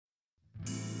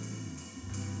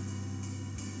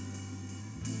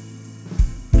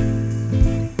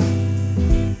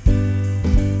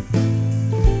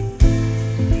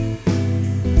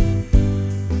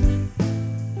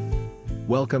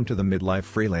Welcome to the Midlife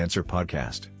Freelancer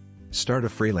Podcast. Start a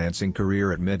freelancing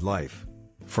career at midlife.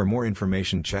 For more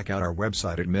information, check out our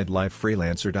website at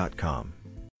midlifefreelancer.com.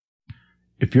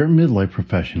 If you're a midlife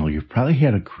professional, you've probably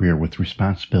had a career with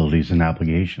responsibilities and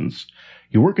obligations.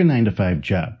 You work a 9-to-5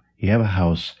 job, you have a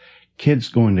house, kids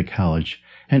going to college,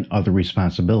 and other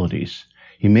responsibilities.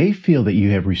 You may feel that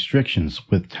you have restrictions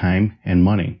with time and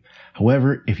money.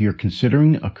 However, if you're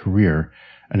considering a career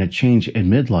and a change in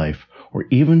midlife, or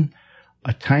even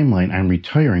a timeline on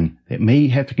retiring, that may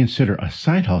have to consider a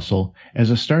side hustle as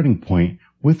a starting point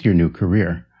with your new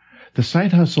career. The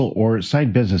side hustle or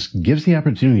side business gives the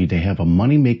opportunity to have a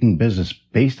money-making business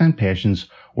based on passions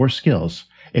or skills.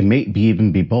 It may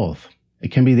even be both.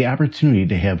 It can be the opportunity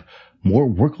to have more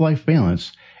work-life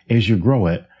balance as you grow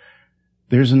it.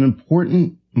 There's an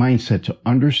important mindset to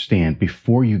understand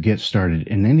before you get started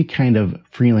in any kind of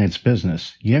freelance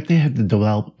business. You have to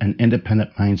develop an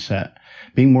independent mindset.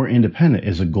 Being more independent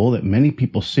is a goal that many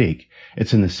people seek.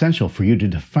 It's an essential for you to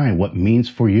define what means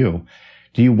for you.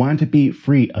 Do you want to be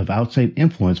free of outside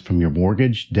influence from your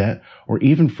mortgage, debt, or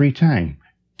even free time?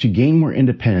 To gain more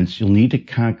independence, you'll need to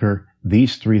conquer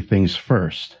these 3 things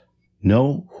first.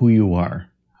 Know who you are.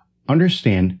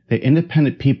 Understand that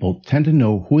independent people tend to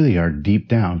know who they are deep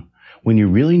down. When you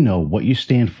really know what you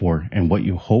stand for and what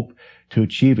you hope to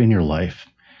achieve in your life,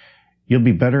 you'll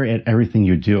be better at everything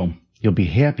you do. You'll be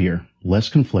happier, less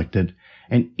conflicted,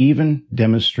 and even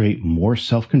demonstrate more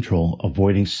self-control,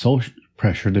 avoiding social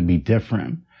pressure to be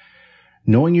different.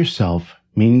 Knowing yourself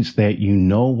means that you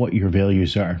know what your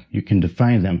values are. You can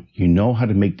define them. You know how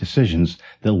to make decisions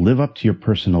that live up to your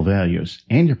personal values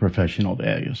and your professional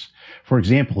values. For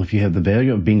example, if you have the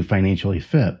value of being financially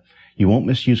fit, you won't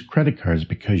misuse credit cards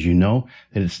because you know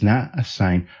that it's not a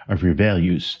sign of your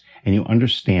values, and you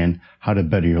understand how to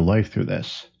better your life through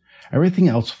this. Everything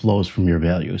else flows from your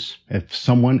values. If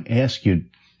someone asks you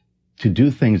to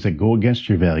do things that go against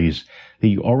your values that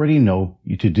you already know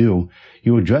you to do,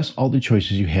 you address all the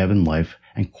choices you have in life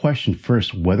and question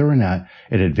first whether or not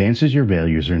it advances your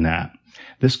values or not.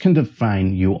 This can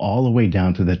define you all the way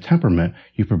down to the temperament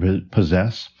you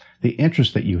possess, the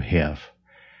interests that you have.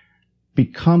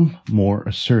 Become more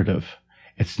assertive.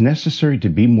 It's necessary to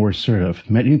be more assertive.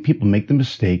 Many people make the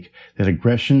mistake that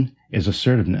aggression is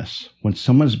assertiveness. When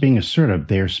someone is being assertive,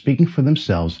 they are speaking for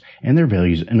themselves and their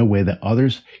values in a way that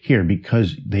others hear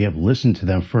because they have listened to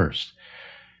them first.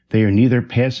 They are neither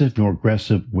passive nor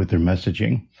aggressive with their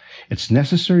messaging. It's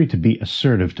necessary to be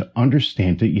assertive to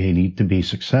understand that you need to be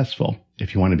successful.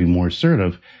 If you want to be more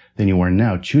assertive than you are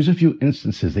now, choose a few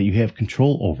instances that you have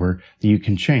control over that you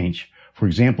can change. For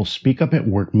example, speak up at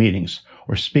work meetings,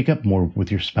 or speak up more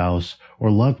with your spouse or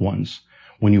loved ones.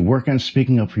 When you work on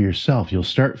speaking up for yourself, you'll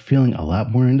start feeling a lot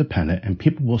more independent, and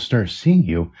people will start seeing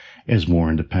you as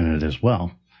more independent as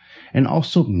well. And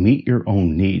also meet your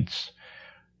own needs.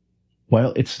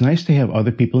 While it's nice to have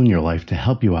other people in your life to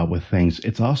help you out with things,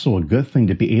 it's also a good thing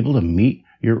to be able to meet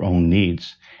your own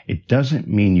needs. It doesn't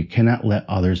mean you cannot let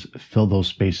others fill those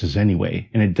spaces anyway,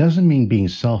 and it doesn't mean being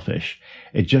selfish.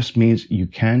 It just means you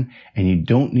can, and you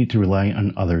don't need to rely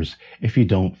on others if you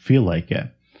don't feel like it.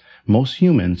 Most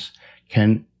humans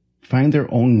can find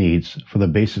their own needs for the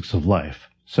basics of life,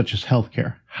 such as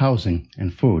healthcare, housing,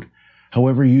 and food.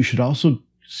 However, you should also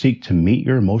seek to meet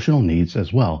your emotional needs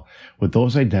as well, with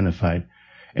those identified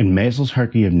in Maslow's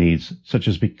hierarchy of needs, such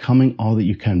as becoming all that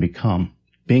you can become,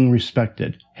 being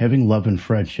respected, having love and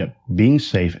friendship, being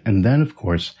safe, and then, of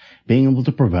course, being able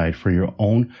to provide for your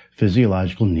own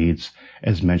physiological needs,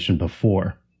 as mentioned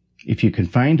before. If you can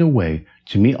find a way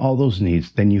to meet all those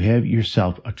needs, then you have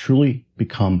yourself truly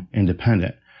become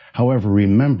independent. However,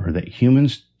 remember that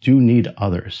humans do need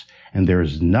others, and there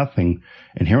is nothing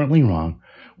inherently wrong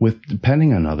with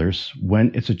depending on others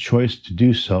when it's a choice to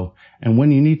do so and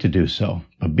when you need to do so.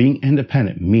 But being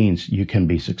independent means you can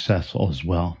be successful as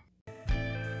well.